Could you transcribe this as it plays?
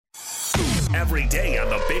every day on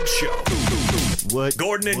The Big Show.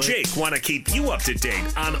 Gordon and Jake want to keep you up to date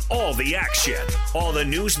on all the action, all the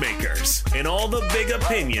newsmakers, and all the big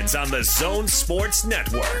opinions on the Zone Sports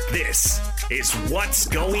Network. This is What's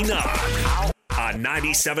Going On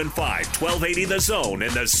 97.5, 1280 The Zone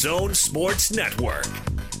and the Zone Sports Network.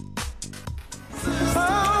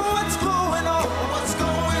 Oh, what's going on? What's going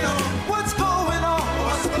on? What's going on?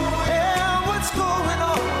 What's going on? Yeah, what's going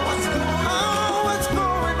on? What's going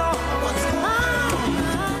on? What's going on?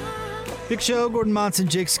 Big Show, Gordon Monson,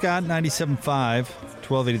 Jake Scott, 97.5,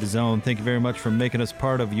 1280 The Zone. Thank you very much for making us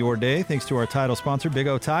part of your day. Thanks to our title sponsor, Big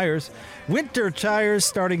O Tires. Winter tires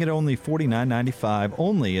starting at only $49.95,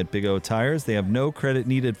 only at Big O Tires. They have no credit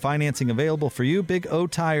needed financing available for you. Big O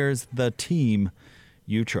Tires, the team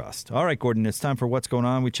you trust. All right, Gordon, it's time for What's Going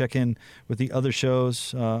On. We check in with the other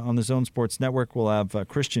shows on the Zone Sports Network. We'll have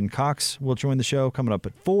Christian Cox will join the show coming up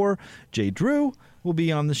at 4. Jay Drew will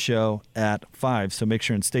be on the show at 5, so make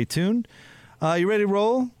sure and stay tuned. You ready to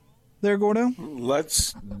roll there, Gordo?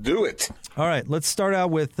 Let's do it. All right, let's start out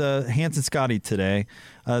with Hans and Scotty today.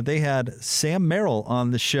 They had Sam Merrill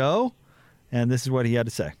on the show, and this is what he had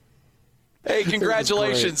to say. Hey,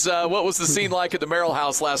 congratulations. What was the scene like at the Merrill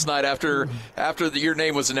house last night after your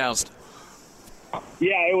name was announced?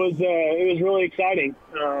 Yeah, it was really exciting.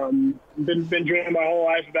 Been dreaming my whole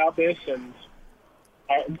life about this, and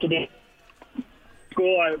to be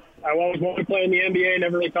cool. I always wanted to play in the NBA.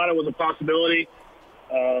 Never really thought it was a possibility,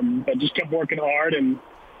 but just kept working hard, and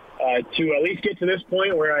to at least get to this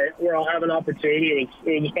point where I'll have an opportunity.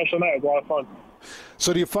 It was a special night. It was a lot of fun.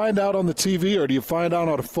 So do you find out on the TV or do you find out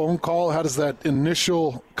on a phone call? How does that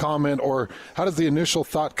initial comment or how does the initial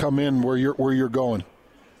thought come in where you're going?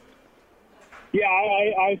 Yeah,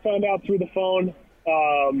 I found out through the phone.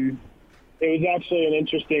 It was actually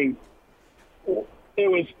it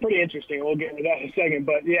was pretty interesting. We'll get into that in a second.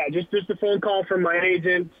 But yeah, just a phone call from my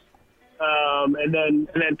agent, and then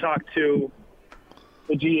talk to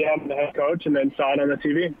the GM, the head coach, and then saw it on the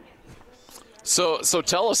TV. So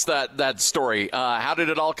tell us that story. How did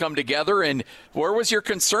it all come together, and where was your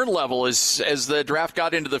concern level as the draft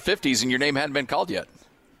got into the 50s and your name hadn't been called yet?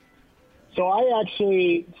 So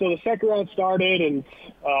the second round started, and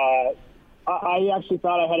I actually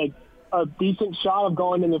thought I had a decent shot of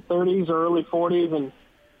going in the 30s or early 40s, and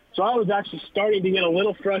so I was actually starting to get a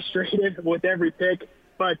little frustrated with every pick.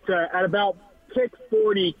 But at about pick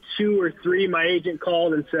 42 or 3, my agent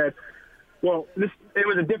called and said, well, it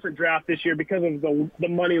was a different draft this year because of the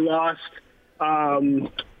money lost.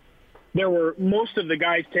 There were most of the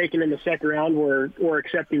guys taken in the second round were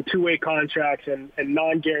accepting two-way contracts and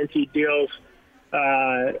non-guaranteed deals.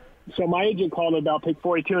 So my agent called about pick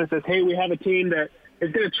 42 and says, hey, we have a team that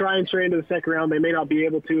is going to try and trade into the second round. They may not be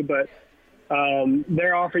able to, but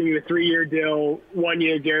they're offering you a 3-year deal,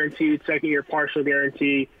 1-year guaranteed, 2nd-year partial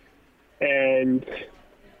guarantee. And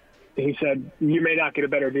he said, you may not get a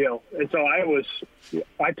better deal. And so I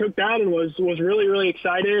took that and was really, really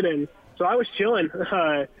excited. And so I was chilling.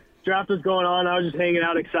 Draft was going on. I was just hanging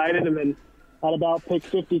out excited. And then at about pick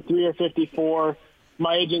 53 or 54,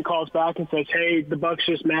 my agent calls back and says, hey, the Bucks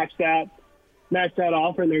just matched that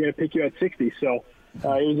offer and they're going to pick you at 60. So it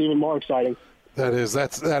was even more exciting. That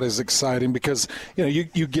is exciting because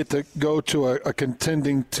you get to go to a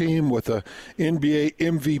contending team with a NBA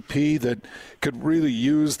MVP that could really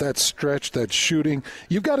use that stretch, that shooting.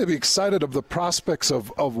 You've got to be excited of the prospects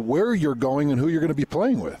of where you're going and who you're going to be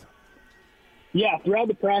playing with. Yeah, throughout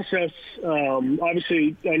the process,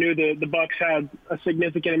 obviously I knew the Bucks had a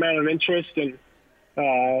significant amount of interest, and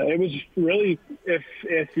it was really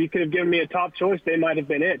if you could have given me a top choice, they might have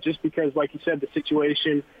been it. Just because, like you said, the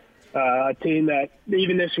situation. A team that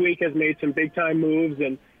even this week has made some big-time moves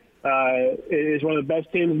and is one of the best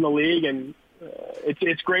teams in the league. And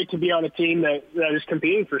it's great to be on a team that is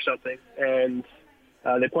competing for something. And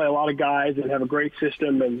they play a lot of guys and have a great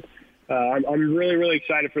system. And I'm really, really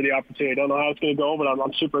excited for the opportunity. I don't know how it's going to go, but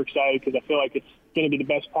I'm super excited because I feel like it's going to be the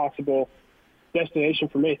best possible destination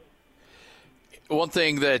for me. One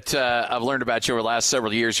thing that I've learned about you over the last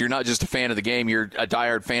several years, you're not just a fan of the game, you're a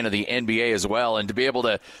diehard fan of the NBA as well. And to be able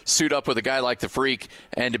to suit up with a guy like the Freak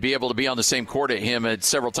and to be able to be on the same court at him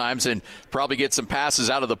several times and probably get some passes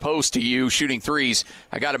out of the post to you shooting threes,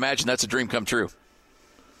 I got to imagine that's a dream come true.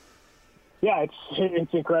 Yeah,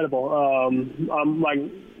 it's incredible.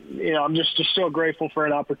 I'm just so grateful for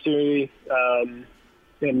an opportunity. And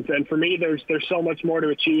for me, there's so much more to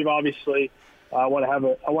achieve. Obviously, I want to have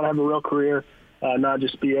a real career. Not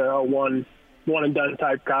just be a one and done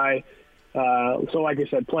type guy. So like I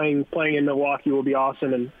said, playing in Milwaukee will be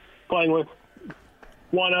awesome, and playing with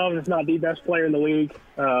one of, if not the best player in the league,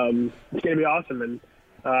 it's going to be awesome. And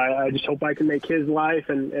I just hope I can make his life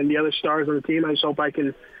and the other stars on the team. I just hope I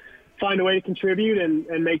can find a way to contribute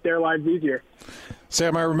and make their lives easier.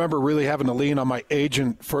 Sam, I remember really having to lean on my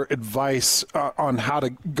agent for advice on how to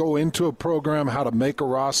go into a program, how to make a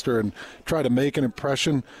roster, and try to make an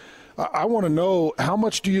impression. I want to know, how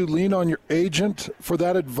much do you lean on your agent for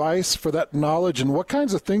that advice, for that knowledge, and what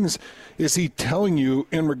kinds of things is he telling you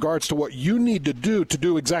in regards to what you need to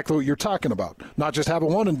do exactly what you're talking about? Not just have a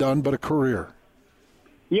one and done, but a career.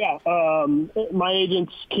 Yeah, my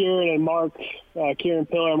agents, Kieran and Mark, Kieran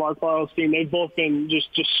Pillar and Mark Barlow's team, they've both been just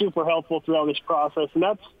super helpful throughout this process. And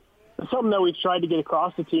that's something that we've tried to get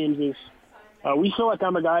across the teams is we feel like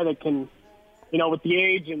I'm a guy that can, with the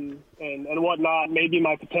age and whatnot, maybe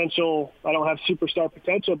my potential, I don't have superstar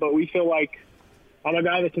potential, but we feel like I'm a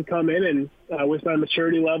guy that can come in and with my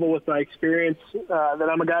maturity level, with my experience, that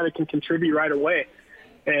I'm a guy that can contribute right away.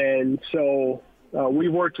 And so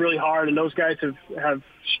we've worked really hard, and those guys have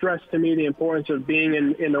stressed to me the importance of being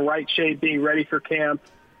in the right shape, being ready for camp,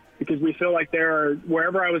 because we feel like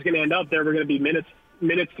wherever I was going to end up, there were going to be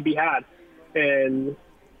minutes to be had. And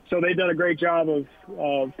so they've done a great job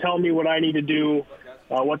of telling me what I need to do,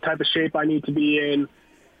 what type of shape I need to be in,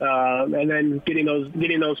 and then getting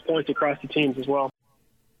those points across the teams as well.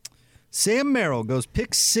 Sam Merrill goes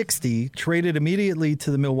pick 60, traded immediately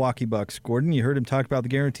to the Milwaukee Bucks. Gordon, you heard him talk about the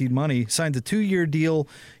guaranteed money. Signs a 2-year deal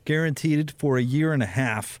guaranteed for a year and a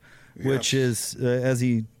half, which is, as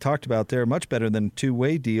he talked about there, much better than a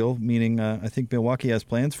two-way deal, meaning I think Milwaukee has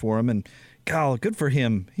plans for him. And, God, good for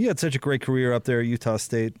him. He had such a great career up there at Utah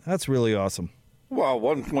State. That's really awesome. Well,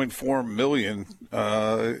 $1.4 million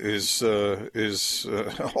is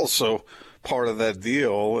also part of that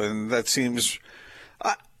deal, and that seems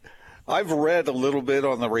I've read a little bit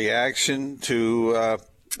on the reaction to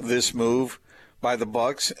this move by the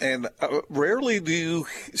Bucks, and rarely do you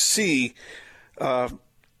see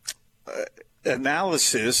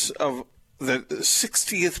analysis of the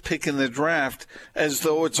 60th pick in the draft as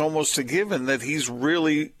though it's almost a given that he's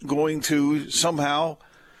really going to somehow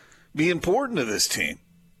be important to this team.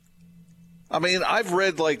 I mean, I've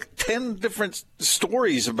read like 10 different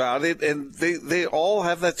stories about it, and they all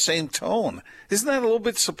have that same tone. Isn't that a little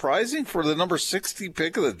bit surprising for the number 60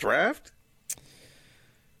 pick of the draft?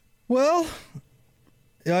 Well,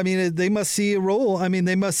 I mean, they must see a role. I mean,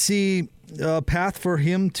 they must see a path for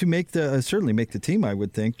him to make certainly make the team, I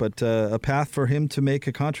would think, but a path for him to make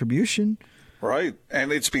a contribution. Right,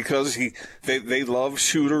 and it's because they love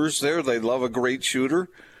shooters there. They love a great shooter.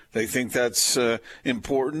 They think that's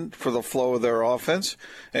important for the flow of their offense.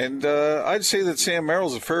 And I'd say that Sam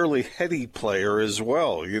Merrill's a fairly heady player as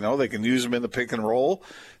well. You know, they can use him in the pick and roll.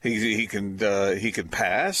 He can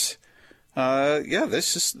pass.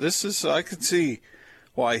 This is I can see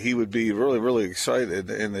why he would be really, really excited,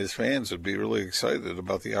 and his fans would be really excited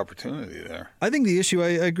about the opportunity there. I think the issue, I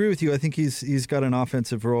agree with you. I think he's got an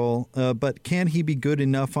offensive role, but can he be good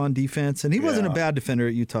enough on defense? And he wasn't a bad defender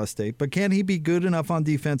at Utah State, but can he be good enough on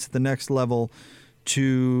defense at the next level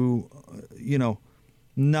to,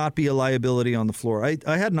 not be a liability on the floor? I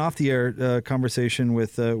had an off-the-air conversation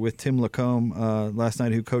with Tim Lacombe last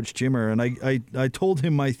night, who coached Jimmer, and I told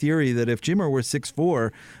him my theory that if Jimmer were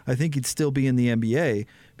 6'4", I think he'd still be in the NBA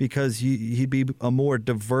because he'd be a more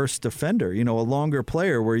diverse defender, a longer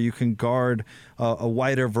player where you can guard a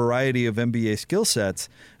wider variety of NBA skill sets.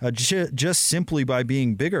 Just simply by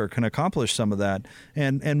being bigger can accomplish some of that.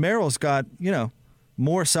 And Merrill's got,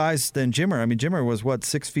 more size than Jimmer. I mean, Jimmer was,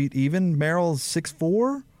 6 feet even? Merrill's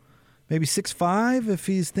 6'4", maybe 6'5", if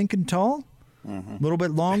he's thinking tall. A little bit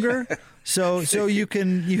longer. So you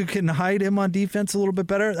can hide him on defense a little bit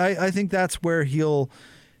better. I think that's where he'll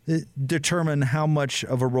determine how much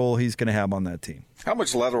of a role he's going to have on that team. How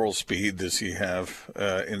much lateral speed does he have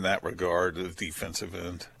in that regard, the defensive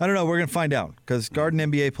end? I don't know. We're going to find out, because guarding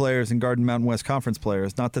NBA players and guarding Mountain West Conference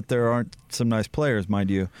players, not that there aren't some nice players, mind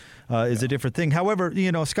you, is a different thing. However,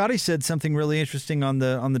 Scotty said something really interesting on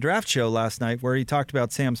the draft show last night, where he talked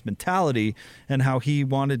about Sam's mentality and how he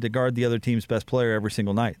wanted to guard the other team's best player every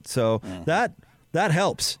single night. So that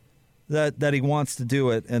helps, that he wants to do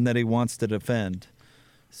it and that he wants to defend.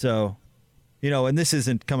 So, and this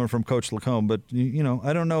isn't coming from Coach Lacombe, but,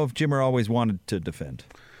 I don't know if Jimmer always wanted to defend.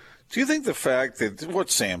 Do you think the fact that,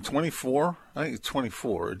 what's Sam, 24? I think he's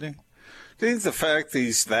 24, isn't he? Do you think the fact that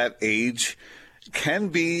he's that age can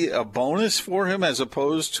be a bonus for him as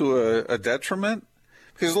opposed to a detriment?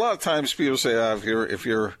 Because a lot of times people say, if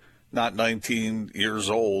you're not 19 years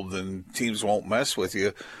old, then teams won't mess with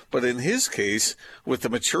you. But in his case, with the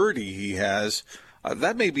maturity he has,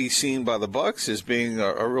 that may be seen by the Bucks as being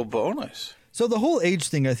a real bonus. So the whole age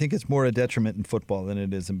thing, I think, is more a detriment in football than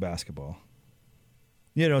it is in basketball.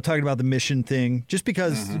 talking about the mission thing, just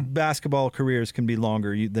because basketball careers can be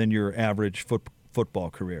longer than your average football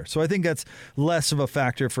career. So I think that's less of a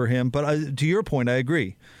factor for him. But to your point, I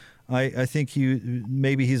agree. I think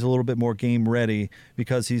maybe he's a little bit more game ready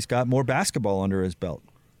because he's got more basketball under his belt.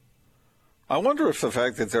 I wonder if the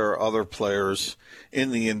fact that there are other players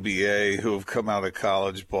in the NBA who have come out of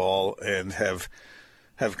college ball and have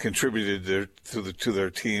contributed to their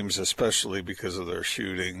teams, especially because of their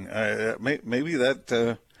shooting. Maybe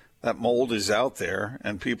that mold is out there,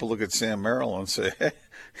 and people look at Sam Merrill and say, hey,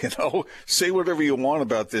 say whatever you want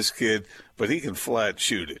about this kid, but he can flat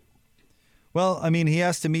shoot it. Well, I mean, he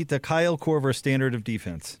has to meet the Kyle Korver standard of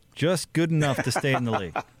defense. Just good enough to stay in the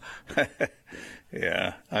league.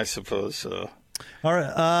 Yeah, I suppose so. All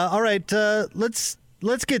right.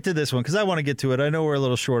 Let's get to this one because I want to get to it. I know we're a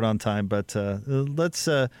little short on time, but let's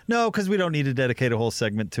no, because we don't need to dedicate a whole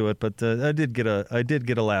segment to it. But I did get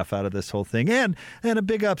a laugh out of this whole thing, and a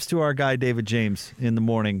big ups to our guy David James in the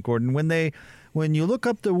morning, Gordon. When you look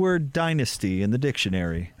up the word dynasty in the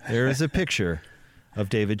dictionary, there is a picture of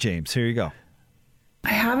David James. Here you go.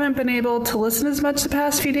 I haven't been able to listen as much the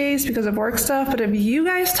past few days because of work stuff, but have you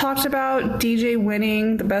guys talked about DJ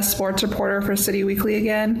winning the best sports reporter for City Weekly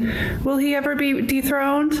again? Will he ever be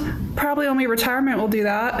dethroned? Probably only retirement will do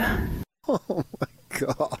that. Oh my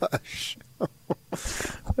gosh.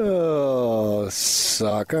 Oh,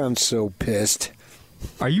 suck. I'm so pissed.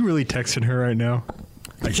 Are you really texting her right now?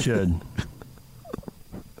 I should.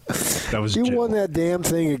 That was You Jill. won that damn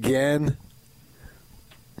thing again.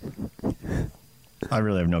 I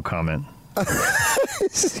really have no comment.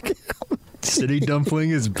 City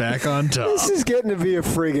Dumpling is back on top. This is getting to be a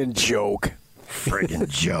friggin' joke. Friggin'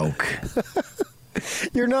 joke.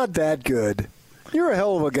 You're not that good. You're a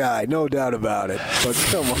hell of a guy, no doubt about it. But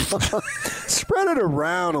come on. Spread it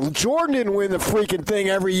around. Jordan didn't win the freaking thing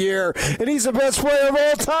every year, and he's the best player of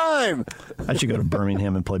all time. I should go to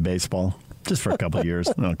Birmingham and play baseball just for a couple of years,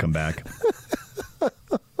 and I'll come back.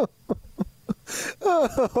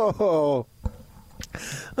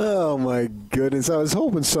 Oh, my goodness. I was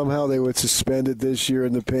hoping somehow they would suspend it this year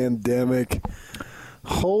in the pandemic.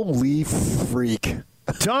 Holy freak.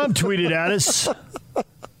 Tom tweeted at us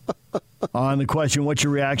on the question, what's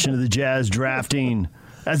your reaction to the Jazz drafting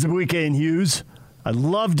as the weekend Hughes? I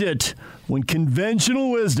loved it when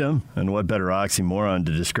conventional wisdom, and what better oxymoron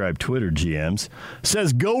to describe Twitter GMs,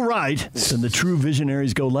 says go right, then the true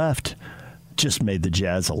visionaries go left. Just made the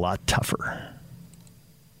Jazz a lot tougher.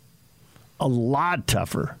 A lot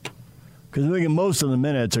tougher. Because I think most of the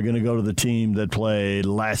minutes are going to go to the team that played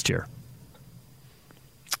last year.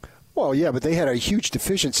 Well, yeah, but they had a huge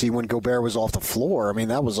deficiency when Gobert was off the floor. I mean,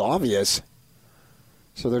 that was obvious.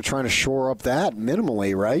 So they're trying to shore up that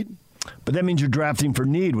minimally, right? But that means you're drafting for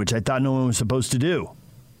need, which I thought no one was supposed to do.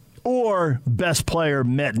 Or best player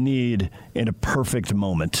met need in a perfect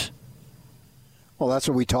moment. Well, that's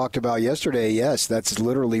what we talked about yesterday. Yes, that's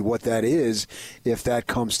literally what that is if that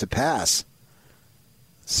comes to pass.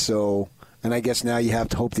 So, and I guess now you have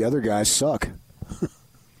to hope the other guys suck.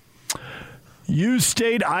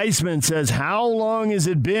 U-State Iceman says, how long has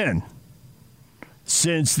it been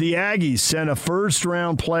since the Aggies sent a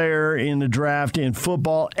first-round player in the draft in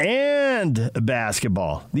football and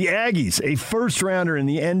basketball? The Aggies, a first-rounder in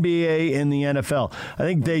the NBA and the NFL. I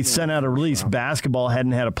think they sent out a release. Basketball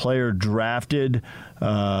hadn't had a player drafted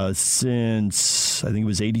since, I think it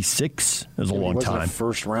was 86. It was a long time. He wasn't a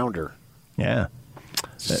first-rounder. Yeah.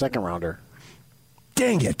 Second-rounder.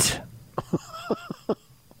 Dang it.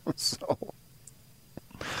 So...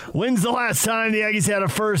 When's the last time the Aggies had a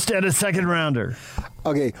first and a second rounder?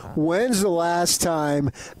 Okay, when's the last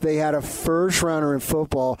time they had a first rounder in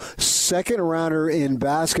football, second rounder in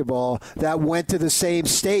basketball that went to the same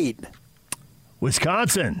state?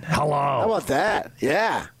 Wisconsin. Hello. How about that?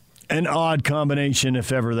 Yeah. An odd combination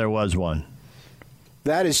if ever there was one.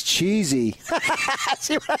 That is cheesy.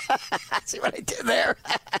 See what I did there?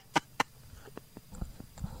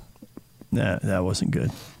 Nah, that wasn't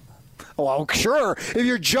good. Well, sure. If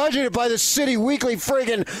you're judging it by the City Weekly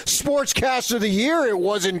friggin' Sportscaster of the Year, it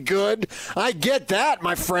wasn't good. I get that,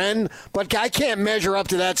 my friend. But I can't measure up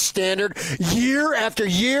to that standard year after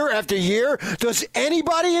year after year. Does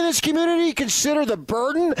anybody in this community consider the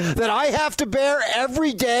burden that I have to bear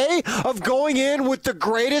every day of going in with the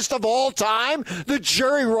greatest of all time? The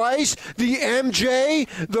Jerry Rice, the MJ,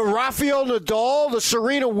 the Rafael Nadal, the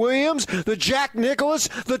Serena Williams, the Jack Nicklaus,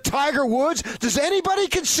 the Tiger Woods. Does anybody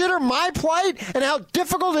consider my plight and how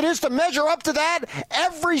difficult it is to measure up to that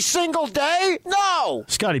every single day? No.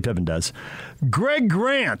 Scotty Pippen does. Greg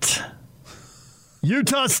Grant,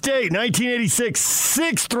 Utah State, 1986,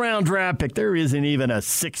 sixth-round draft pick. There isn't even a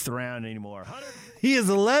sixth round anymore. He is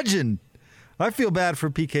a legend. I feel bad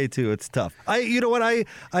for PK too. It's tough. You know what?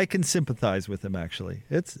 I can sympathize with him actually.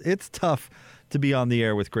 It's tough to be on the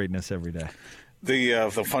air with greatness every day.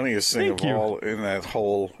 The funniest thing all in that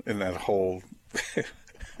whole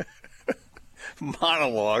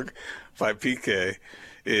monologue by PK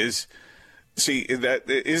is, isn't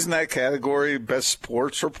that category best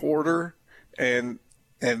sports reporter, and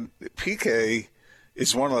PK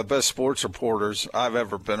is one of the best sports reporters I've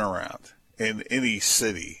ever been around in any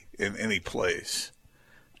city, in any place.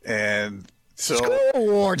 And so Screw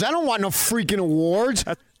awards. I don't want no freaking awards.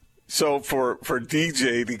 So for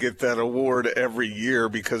DJ to get that award every year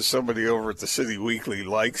because somebody over at the City Weekly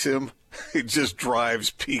likes him, it just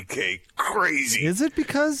drives PK crazy. Is it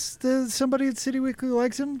because somebody at City Weekly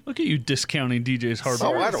likes him? Look at you discounting DJ's hard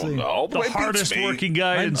work. Oh, I don't know. The hardest working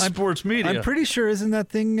guy in sports media. I'm pretty sure, isn't that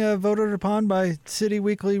thing voted upon by City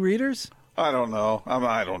Weekly readers? I don't know.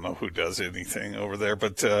 I don't know who does anything over there,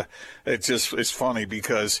 but it's funny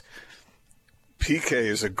because PK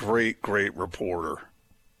is a great reporter.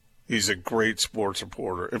 He's a great sports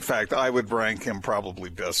reporter. In fact, I would rank him probably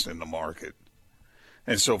best in the market.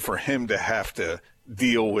 And so for him to have to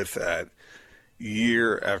deal with that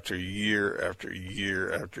year after year after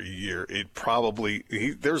year after year,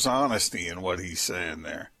 there's honesty in what he's saying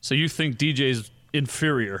there. So you think DJ's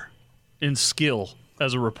inferior in skill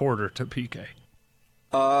as a reporter to PK?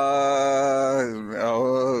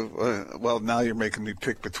 Well, now you're making me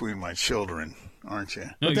pick between my children, aren't you?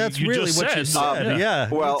 But that's really what you said. Yeah.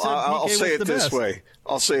 Well, I'll say it this best. way.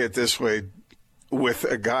 I'll say it this way. With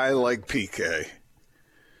a guy like PK,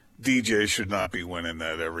 DJ should not be winning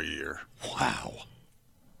that every year. Wow.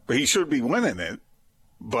 But he should be winning it,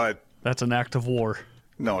 but that's an act of war.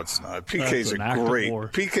 No, it's not. PK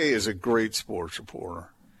is a great sports reporter.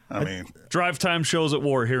 I mean, drive time shows at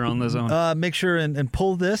war here on the Zone. Make sure and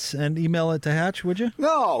pull this and email it to Hatch, would you?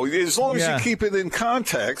 No, as long as you keep it in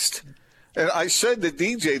context. And I said that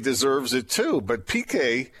DJ deserves it too, but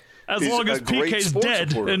PK. As long as PK's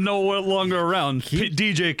dead and no longer around,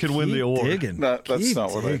 DJ could win the award. That's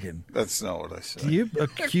not what I said. You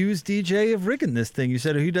accused DJ of rigging this thing. You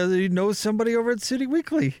said he knows somebody over at City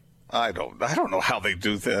Weekly. I don't know how they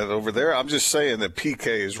do that over there. I'm just saying that PK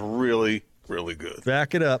is really, really good.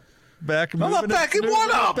 Back it up. I'm not backing one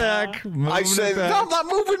up. I said, no, I'm not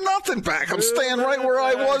moving nothing back. I'm staying right where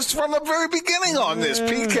I was from the very beginning on this.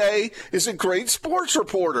 PK is a great sports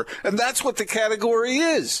reporter, and that's what the category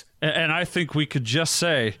is. And I think we could just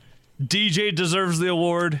say DJ deserves the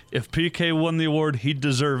award. If PK won the award, he'd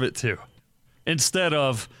deserve it too. Instead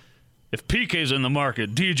of, if PK's in the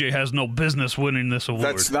market, DJ has no business winning this award.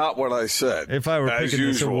 That's not what I said. If I were picking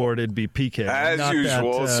this award, it'd be PK. As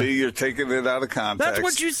usual. See, you're taking it out of context. That's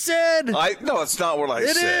what you said. No, it's not what I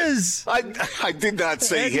said. It is. I did not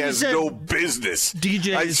say he has no business.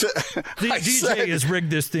 DJ has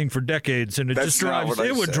rigged this thing for decades, and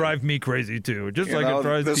it would drive me crazy too. Just like it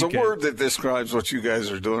drives There's PK. a word that describes what you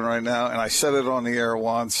guys are doing right now, and I said it on the air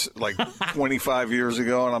once, like 25 years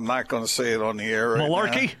ago, and I'm not going to say it on the air right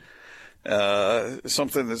Malarkey? now.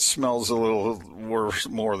 Something that smells a little worse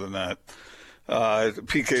more than that.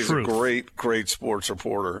 PK is a great sports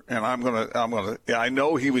reporter, and I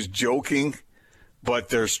know he was joking, but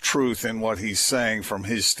there's truth in what he's saying from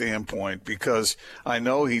his standpoint, because I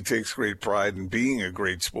know he takes great pride in being a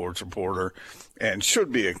great sports reporter and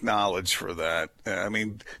should be acknowledged for that. I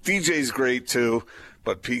mean, DJ's great too,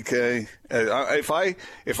 but PK,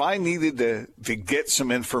 if I needed to get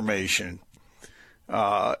some information,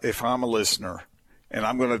 if I'm a listener and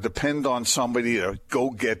I'm going to depend on somebody to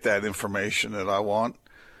go get that information that I want,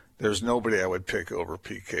 there's nobody I would pick over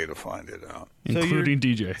PK to find it out. Including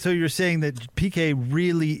DJ. So you're saying that PK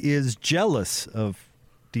really is jealous of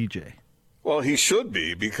DJ? Well, he should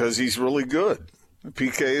be, because he's really good.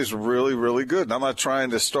 PK is really, really good. And I'm not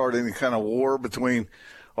trying to start any kind of war between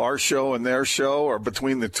our show and their show, or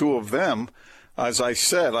between the two of them. As I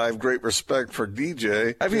said, I have great respect for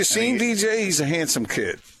DJ. Have you seen DJ? He's a handsome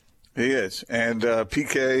kid. He is. And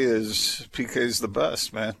PK's the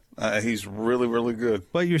best, man. He's really, really good.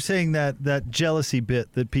 But you're saying that jealousy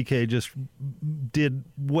bit that PK just did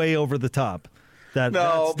way over the top.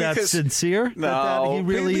 That's sincere? No. That he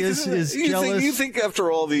really is jealous? You think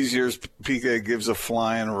after all these years, PK gives a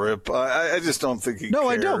flying rip? I just don't think he cares. No,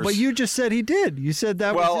 I don't. But you just said he did. You said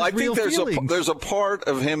that was his real feelings. There's a part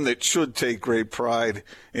of him that should take great pride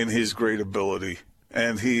in his great ability.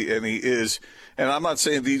 And he is. And I'm not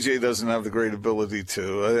saying DJ doesn't have the great ability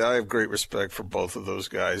too. I have great respect for both of those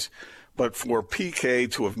guys. But for PK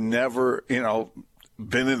to have never,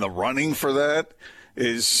 been in the running for that,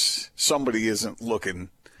 is somebody isn't looking.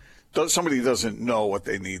 Somebody doesn't know what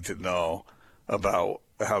they need to know about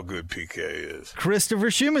how good PK is. Christopher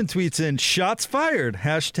Schumann tweets in, shots fired,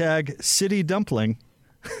 hashtag city dumpling.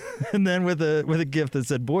 And then with a gift that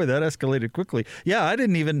said, boy, that escalated quickly. Yeah, I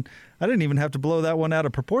didn't even have to blow that one out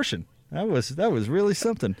of proportion. That was really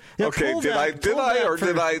something. Yeah, okay, did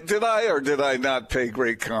I not pay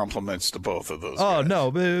great compliments to both of those guys? No,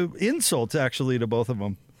 insults actually to both of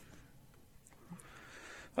them.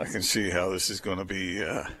 I can see how this is going to be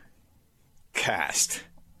cast.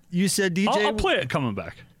 You said DJ. I'll play it coming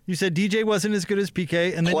back. You said DJ wasn't as good as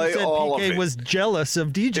PK, and then you said PK was jealous of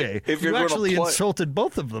DJ. If you actually insulted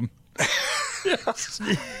both of them. Yes.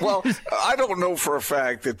 Well, I don't know for a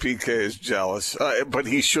fact that PK is jealous, but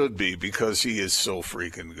he should be because he is so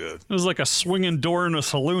freaking good. It was like a swinging door in a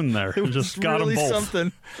saloon there. It was just got really them both.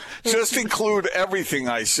 Something. Just include everything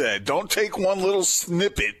I said. Don't take one little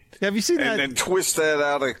snippet. Have you seen that? And then twist that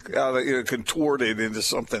out of contort it into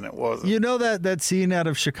something it wasn't. You know that scene out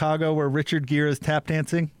of Chicago where Richard Gere is tap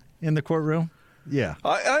dancing in the courtroom? Yeah.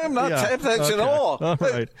 I am not tap dancing at all. All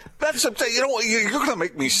right. That's something. You know what? You're going to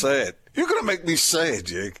make me say it. You're going to make me say it,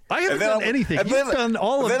 Jake. I haven't done anything. You've done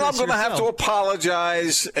all of this. Then I'm going to have to yourself.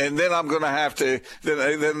 apologize, and then I'm going to have to.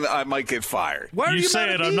 Then I might get fired. Why are you say mad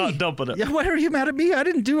it, at I'm me? not dumping it. Yeah, why are you mad at me? I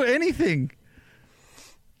didn't do anything.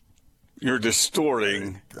 You're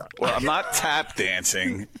distorting. Well, I'm not tap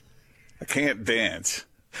dancing. I can't dance.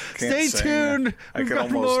 Stay tuned. We've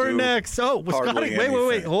got more next. Oh, Scotty.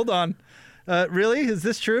 Wait. Hold on. Really? Is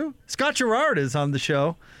this true? Scott Gerard is on the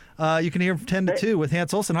show. You can hear him from 10 to 2 with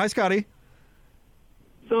Hans Olsen. Hi, Scotty.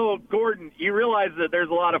 So, Gordon, you realize that there's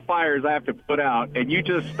a lot of fires I have to put out, and you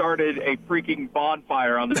just started a freaking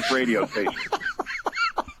bonfire on this radio station.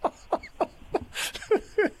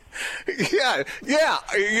 Yeah,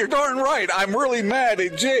 you're darn right. I'm really mad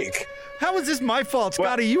at Jake. How is this my fault,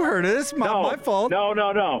 Scotty? You heard it. It's my fault. No.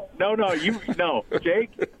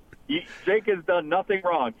 Jake has done nothing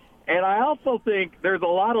wrong. And I also think there's a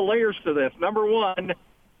lot of layers to this. Number one,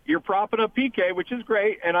 you're propping up PK, which is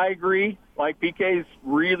great, and I agree. Like, PK's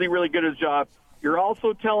really, really good at his job. You're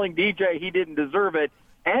also telling DJ he didn't deserve it.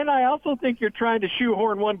 And I also think you're trying to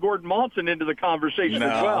shoehorn one Gordon Monson into the conversation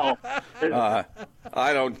as well.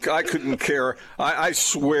 I couldn't care. I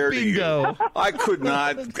swear Bingo. to you, I could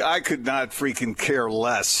not freaking care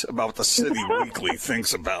less about what the City Weekly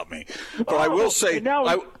thinks about me. But I will say,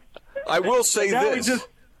 I will say this.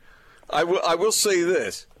 I will say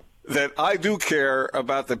this, that I do care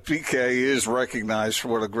about that PK is recognized for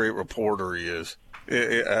what a great reporter he is.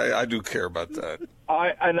 I do care about that.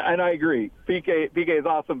 I agree. PK is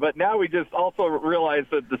awesome, but now we just also realize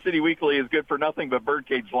that the City Weekly is good for nothing but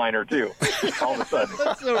birdcage liner too. All of a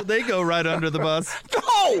sudden, so they go right under the bus.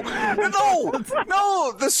 No.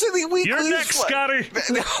 The City Weekly. You're next, Scotty.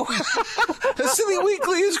 The City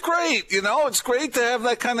Weekly is great. You know, it's great to have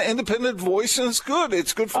that kind of independent voice, and it's good.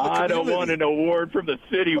 It's good for the community. I don't want an award from the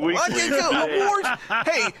City Weekly. Awards?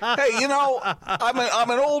 Hey, you know, I'm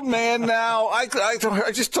an old man now. I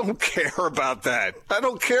just don't care about that. I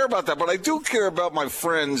don't care about that, but I do care about my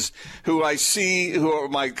friends who I see, who are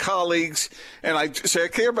my colleagues, and I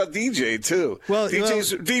care about DJ too. Well,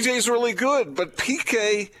 DJ's really good, but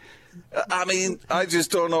PK, I mean, I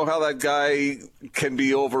just don't know how that guy can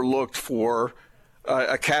be overlooked for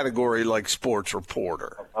a category like sports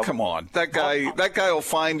reporter. Come on, that guy will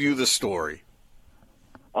find you the story.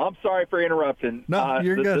 I'm sorry for interrupting. No,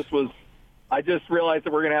 you're good. I just realized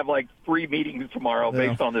that we're going to have like 3 meetings tomorrow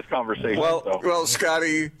based on this conversation. Well,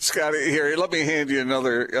 Scotty, here, let me hand you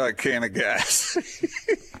another can of gas.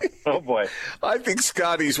 Oh boy, I think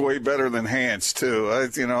Scotty's way better than Hans too.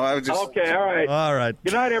 Okay, all right.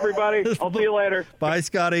 Good night, everybody. I'll see you later. Bye,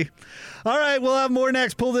 Scotty. All right, we'll have more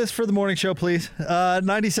next. Pull this for the morning show, please.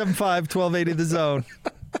 97.5, 1280 The Zone.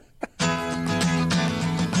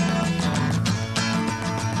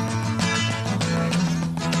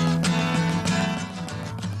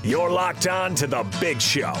 You're locked on to The Big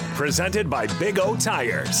Show, presented by Big O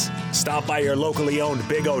Tires. Stop by your locally owned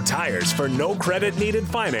Big O Tires for no credit needed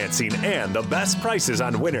financing and the best prices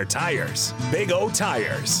on winter tires. Big O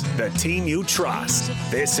Tires, the team you trust.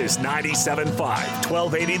 This is 97.5,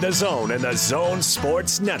 1280 The Zone and the Zone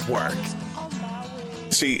Sports Network.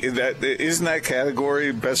 See, isn't that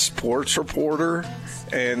category best sports reporter?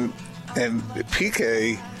 And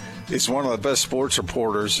PK is one of the best sports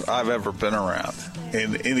reporters I've ever been around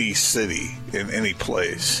in any city, in any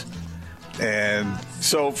place. And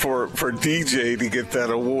so for DJ to get that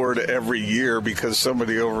award every year because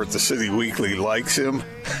somebody over at the City Weekly likes him,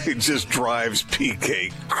 it just drives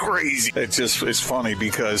PK crazy. It's funny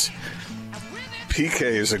because PK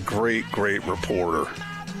is a great reporter.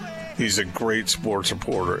 He's a great sports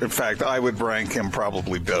reporter. In fact, I would rank him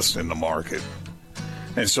probably best in the market.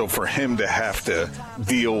 And so for him to have to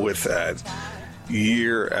deal with that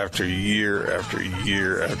year after year after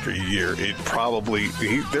year after year, it probably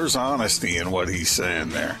there's honesty in what he's saying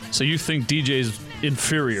there. So you think DJ's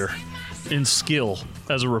inferior in skill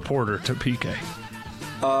as a reporter to PK?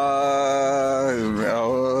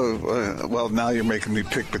 Well, now you're making me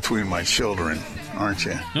pick between my children, aren't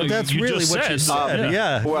you? But that's really what you said.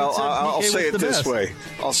 Yeah. Well, I'll say it this best. way.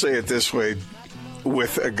 I'll say it this way.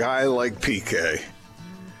 With a guy like PK,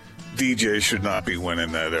 DJ should not be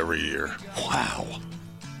winning that every year. Wow.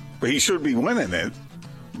 But he should be winning it.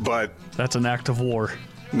 But that's an act of war.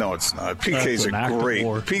 No, it's not. PK is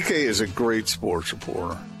a great sports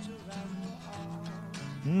reporter.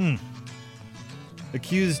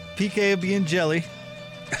 Accused PK of being jelly.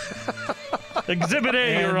 Exhibit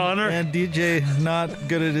A, Your Honor. And DJ not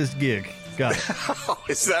good at his gig. Got it.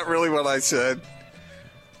 Is that really what I said?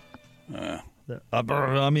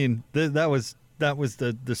 I mean, that was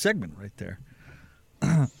the segment right there.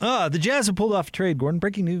 The Jazz have pulled off a trade, Gordon.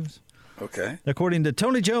 Breaking news. Okay. According to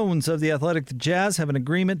Tony Jones of The Athletic, the Jazz have an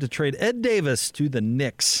agreement to trade Ed Davis to the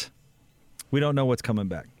Knicks. We don't know what's coming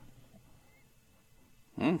back.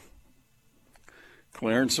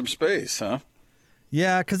 Clearing some space, huh?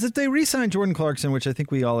 Yeah, because if they re-sign Jordan Clarkson, which I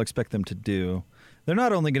think we all expect them to do, they're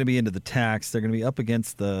not only going to be into the tax, they're going to be up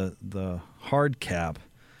against the hard cap.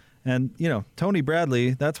 And, Tony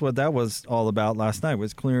Bradley, that's what that was all about last night,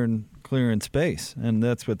 was clearing space. And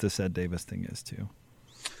that's what this Ed Davis thing is, too.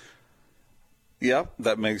 Yep,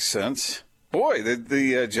 that makes sense. Boy,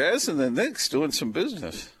 the Jazz and the Knicks doing some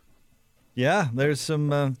business. Yeah, there's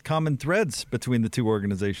some common threads between the two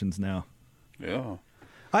organizations now. Yeah.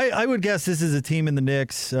 I would guess this is a team in the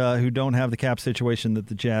Knicks who don't have the cap situation that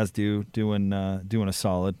the Jazz do, doing a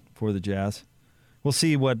solid for the Jazz. We'll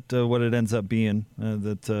see what it ends up being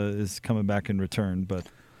that is coming back in return. But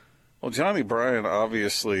Johnny Bryant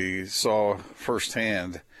obviously saw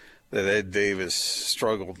firsthand that Ed Davis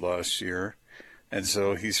struggled last year, and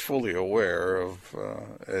so he's fully aware of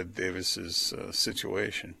Ed Davis's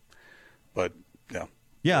situation. But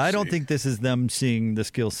yeah, I don't think this is them seeing the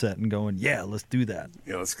skill set and going, "Yeah, let's do that."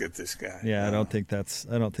 Yeah, let's get this guy. Yeah, I don't think that's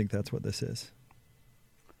what this is.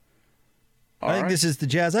 All I think right. this is the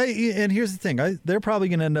Jazz. And here's the thing: they're probably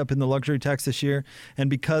going to end up in the luxury tax this year. And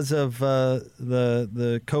because of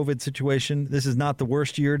the COVID situation, this is not the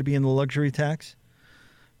worst year to be in the luxury tax.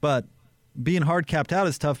 But being hard capped out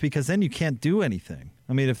is tough because then you can't do anything.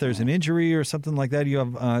 I mean, if there's an injury or something like that, you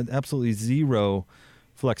have absolutely zero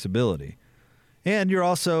flexibility. And you're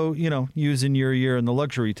also, using your year in the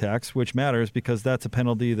luxury tax, which matters because that's a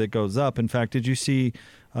penalty that goes up. In fact, did you see?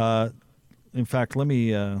 Let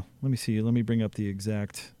me see. Let me bring up the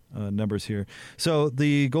exact numbers here. So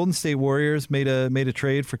the Golden State Warriors made a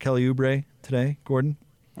trade for Kelly Oubre today, Gordon.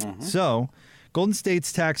 Mm-hmm. So Golden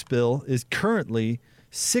State's tax bill is currently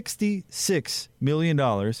 $66 million.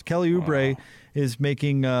 Kelly Oubre is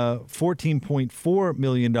making $14.4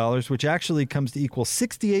 million, which actually comes to equal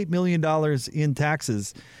 $68 million in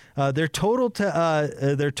taxes. Their total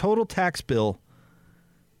tax bill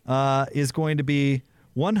is going to be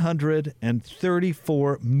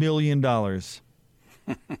 $134 million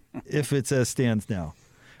if it's as stands now,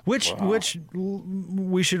 which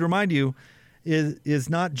we should remind you is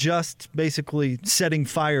not just basically setting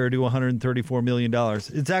fire to $134 million.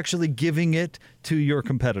 It's actually giving it to your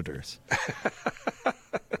competitors.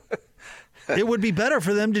 It would be better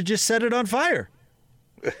for them to just set it on fire.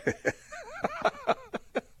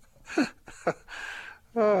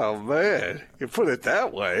 Oh, man. You put it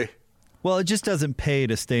that way. Well, it just doesn't pay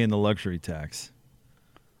to stay in the luxury tax.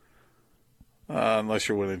 Unless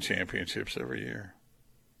you're winning championships every year.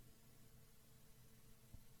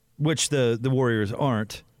 Which the Warriors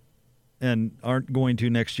aren't, and aren't going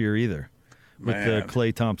to next year either. With the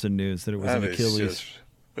Klay Thompson news that it was an Achilles.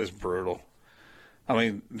 It's brutal. I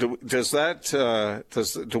mean, do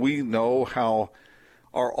we know how,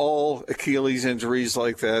 are all Achilles injuries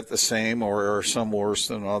like that the same, or are some worse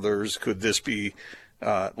than others? Could this be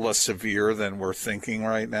less severe than we're thinking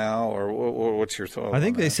right now, or what's your thought? I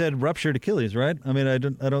think they said ruptured Achilles, right? I mean, I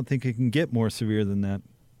don't think it can get more severe than that.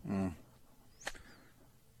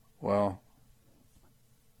 Well,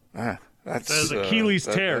 that's Achilles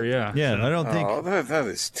tear. Yeah, I don't think. Oh, that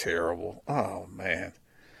is terrible. Oh man,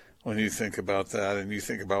 when you think about that, and you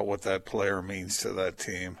think about what that player means to that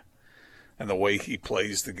team, and the way he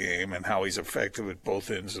plays the game, and how he's effective at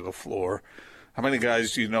both ends of the floor. How many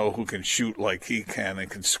guys do you know who can shoot like he can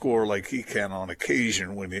and can score like he can on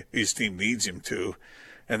occasion when his team needs him to,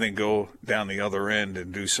 and then go down the other end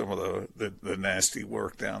and do some of the nasty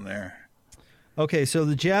work down there? Okay, so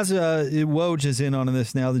the Jazz, Woj is in on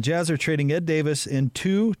this now. The Jazz are trading Ed Davis and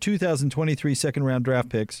 2 2023 second-round draft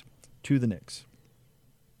picks to the Knicks.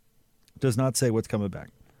 Does not say what's coming back.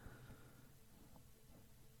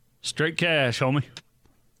 Straight cash, homie.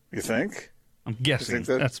 You think? I'm guessing.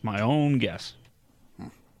 That's my own guess.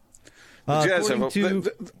 Jazz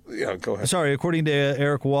go ahead. Sorry, according to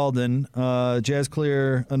Eric Walden, Jazz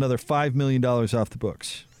clear another $5 million off the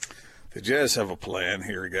books. The Jazz have a plan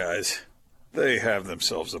here, guys. They have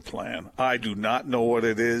themselves a plan. I do not know what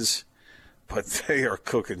it is, but they are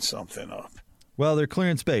cooking something up. Well, they're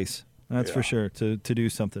clearing space, that's for sure, to do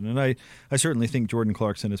something. And I certainly think Jordan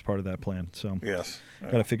Clarkson is part of that plan. So yes,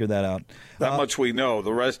 got to figure that out. That much we know.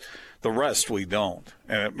 The rest we don't.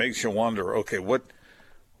 And it makes you wonder, okay,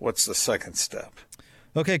 what's the second step?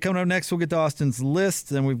 Okay, coming up next, we'll get to Austin's list.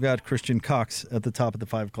 Then we've got Christian Cox at the top of the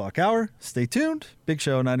 5 o'clock hour. Stay tuned. Big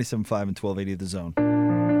Show, 97.5 and 1280 The Zone.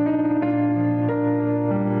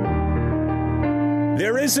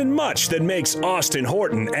 There isn't much that makes Austin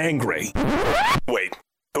Horton angry. Wait,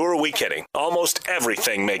 who are we kidding? Almost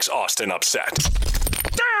everything makes Austin upset.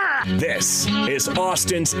 This is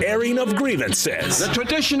Austin's airing of grievances. The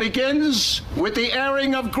tradition begins with the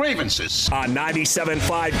airing of grievances. On 97.5,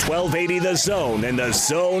 1280 The Zone and The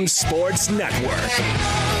Zone Sports Network.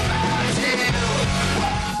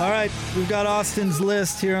 All right, we've got Austin's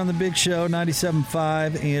list here on the Big Show,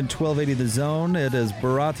 97.5 and 1280 The Zone. It is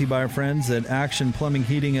brought to you by our friends at Action Plumbing,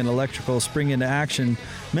 Heating, and Electrical. Spring into action.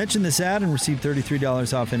 Mention this ad and receive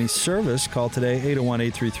 $33 off any service. Call today,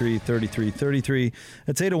 801-833-3333.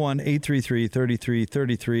 That's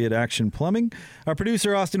 801-833-3333 at Action Plumbing. Our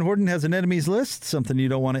producer, Austin Horton, has an enemies list, something you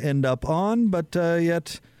don't want to end up on, but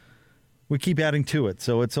yet we keep adding to it,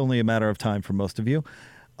 so it's only a matter of time for most of you.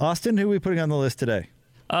 Austin, who are we putting on the list today?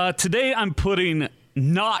 Today I'm putting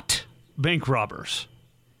not bank robbers.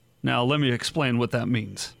 Now, let me explain what that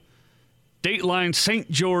means. Dateline, St.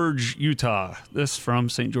 George, Utah. This from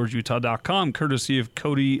stgeorgeutah.com, courtesy of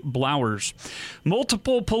Cody Blowers.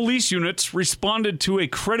 Multiple police units responded to a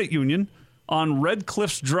credit union on Red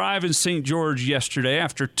Cliffs Drive in St. George yesterday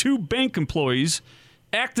after 2 bank employees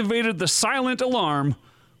activated the silent alarm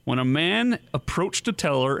when a man approached a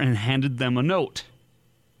teller and handed them a note.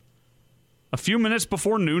 A few minutes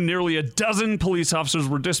before noon, nearly a dozen police officers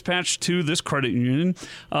were dispatched to this credit union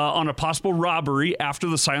on a possible robbery after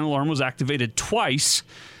the silent alarm was activated twice.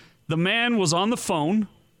 The man was on the phone,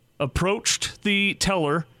 approached the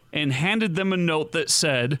teller, and handed them a note that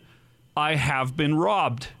said, "I have been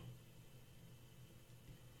robbed."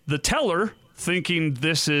 The teller, thinking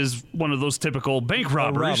this is one of those typical bank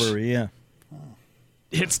robberies,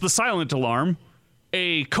 hits the silent alarm.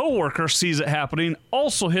 A coworker sees it happening,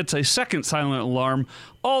 also hits a second silent alarm.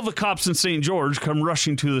 All the cops in St. George come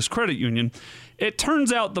rushing to this credit union. It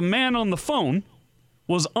turns out the man on the phone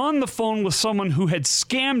was on the phone with someone who had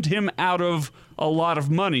scammed him out of a lot of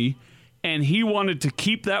money, and he wanted to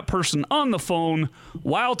keep that person on the phone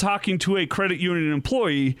while talking to a credit union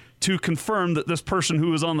employee to confirm that this person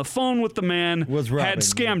who was on the phone with the man had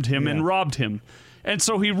scammed him and robbed him. And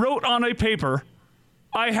so he wrote on a paper,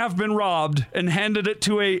 "I have been robbed," and handed it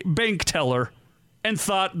to a bank teller and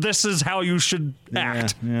thought, this is how you should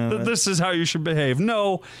act. This is how you should behave.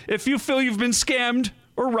 No, if you feel you've been scammed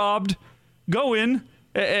or robbed, go in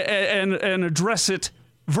and address it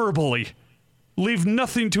verbally. Leave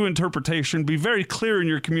nothing to interpretation. Be very clear in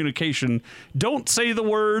your communication. Don't say the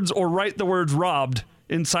words or write the words robbed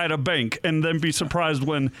inside a bank and then be surprised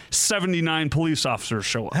when 79 police officers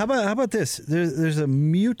show up. How about this? There's a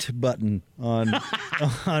mute button on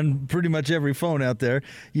on pretty much every phone out there.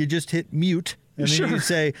 You just hit mute and then you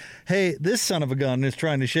say, "Hey, this son of a gun is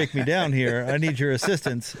trying to shake me down here. I need your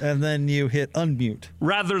assistance." And then you hit unmute.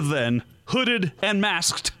 Rather than hooded and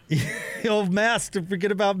masked. Masked,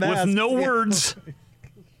 forget about masked. With no words.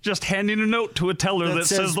 Just handing a note to a teller that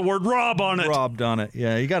says the word "rob" on it. Robbed on it.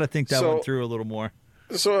 Yeah, you got to think that one through a little more.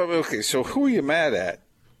 So who are you mad at?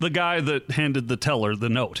 The guy that handed the teller the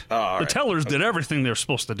note. The tellers did everything they're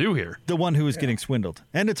supposed to do here. The one who was getting swindled.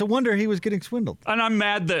 And it's a wonder he was getting swindled. And I'm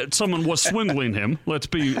mad that someone was swindling him. Let's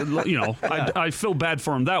be, I feel bad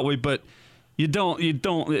for him that way, but you don't,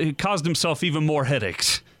 it caused himself even more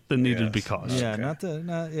headaches than needed to be caused. Yeah,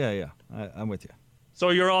 I'm with you. So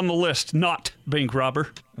you're on the list, not bank robber.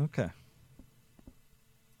 Okay.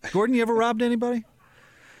 Gordon, you ever robbed anybody?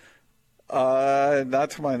 Not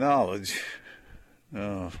to my knowledge.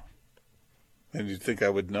 No. And you'd think I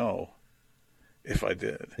would know if I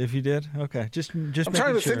did. If you did? Okay. Just I'm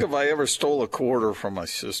trying to think if I ever stole a quarter from my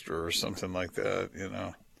sister or something like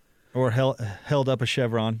that, Or held up a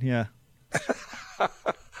chevron, yeah.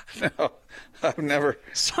 I've never.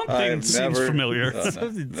 Something seems familiar.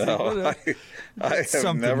 No, I have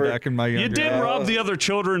Something never. back in my younger You did days. rob the other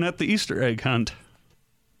children at the Easter egg hunt.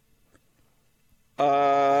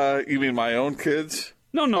 You mean my own kids?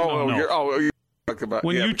 No. You're talking about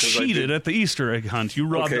When you because I cheated did- at the Easter egg hunt, you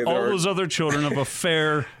robbed Okay, all there are- those other children of a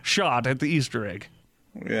fair shot at the Easter egg.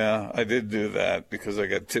 Yeah, I did do that because I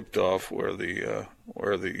got tipped off where the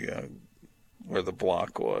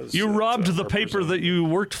block was. You that, robbed the paper represented- that you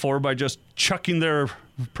worked for by just chucking their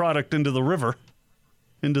product into the river,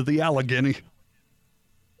 into the Allegheny.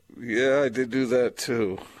 Yeah, I did do that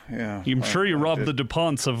too. Yeah, I'm sure you I robbed did. the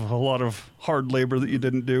DuPonts of a lot of hard labor that you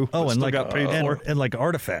didn't do. Oh, but and still like got paid for. and like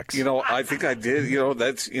artifacts. I think I did.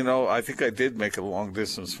 I think I did make a long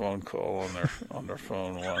distance phone call on their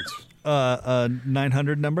phone once.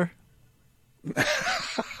 900 number.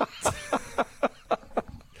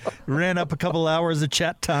 Ran up a couple hours of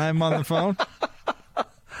chat time on the phone.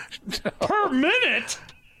 Per minute?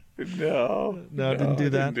 No, didn't do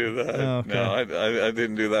that. Didn't do that. Oh, okay. No, I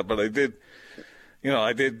didn't do that, but I did.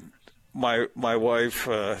 I did. My wife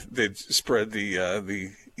did spread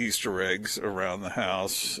the Easter eggs around the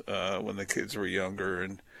house when the kids were younger,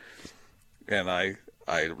 and I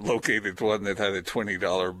located one that had a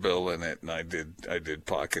 $20 bill in it, and I did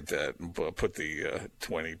pocket that and put the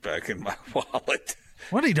 20 back in my wallet.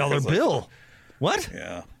 $20 bill. What?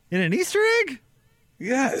 Yeah. In an Easter egg?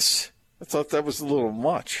 Yes. I thought that was a little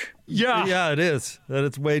much. Yeah, it is. That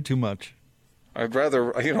it's way too much. I'd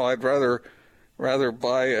rather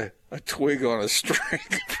buy a twig on a string.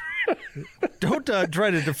 Don't try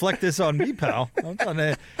to deflect this on me, pal.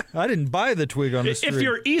 I didn't buy the twig on the string. If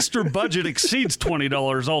your Easter budget exceeds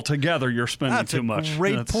 $20 altogether, you're spending too much. That's a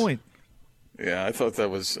great point. Yeah, I thought that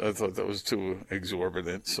was too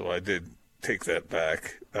exorbitant, so I did take that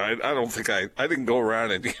back. I don't think I didn't go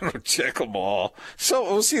around and check them all. So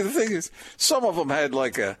well, see, the thing is, some of them had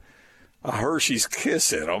like a Hershey's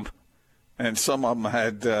Kiss in them, and some of them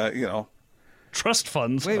had trust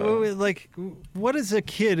funds. Wait. Like, what is a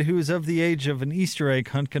kid who's of the age of an Easter egg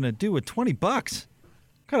hunt gonna do with $20? What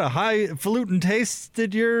kind of highfalutin tastes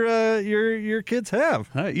did your kids have?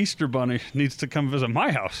 That Easter bunny needs to come visit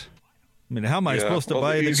my house. I mean, how am I supposed to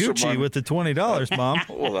buy the Easter Gucci bunny- with the $20, Mom?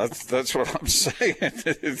 Well, that's what I'm saying.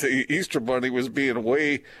 The Easter bunny was being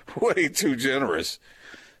way too generous,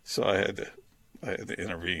 so I had to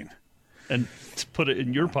intervene and put it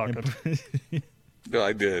in your pocket. No,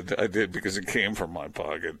 I did because it came from my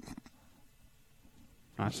pocket.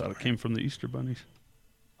 I thought it came from the Easter bunnies.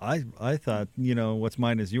 I thought, what's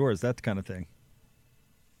mine is yours, that kind of thing.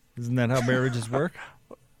 Isn't that how marriages work?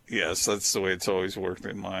 Yes, that's the way it's always worked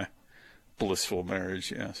in my blissful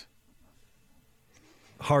marriage, yes.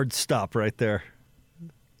 Hard stop right there.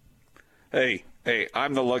 Hey,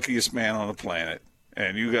 I'm the luckiest man on the planet,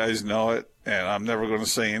 and you guys know it, and I'm never going to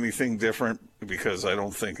say anything different because I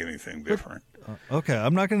don't think anything different. Okay,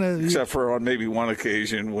 I'm not going to... Except for on maybe one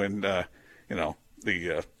occasion when, the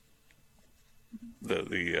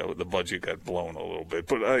budget got blown a little bit.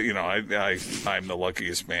 But, I'm the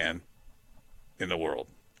luckiest man in the world,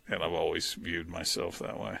 and I've always viewed myself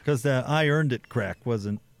that way. Because the I earned it crack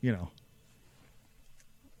wasn't,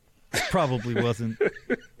 probably wasn't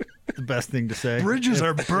the best thing to say. Bridges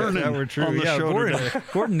are burning If that were true. on the show Gordon, today.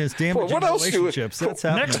 Gordon is damaging Well, what else do relationships. That's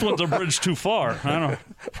happening. Next one's a bridge too far. I don't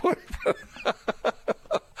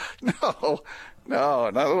know. No,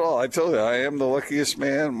 not at all. I told you, I am the luckiest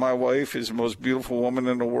man. My wife is the most beautiful woman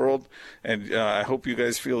in the world, and I hope you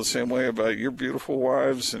guys feel the same way about your beautiful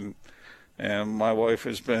wives. And my wife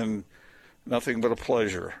has been nothing but a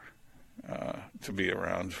pleasure to be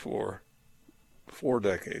around for 4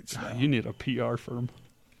 decades now. You need a PR firm.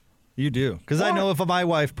 You do, because I know if my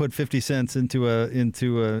wife put 50 cents into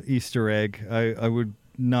a Easter egg, I would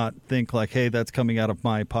not think like, hey, that's coming out of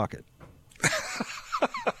my pocket.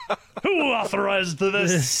 Who authorized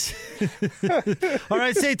this? All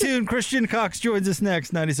right, stay tuned. Christian Cox joins us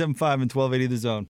next, 97.5 and 1280 The Zone.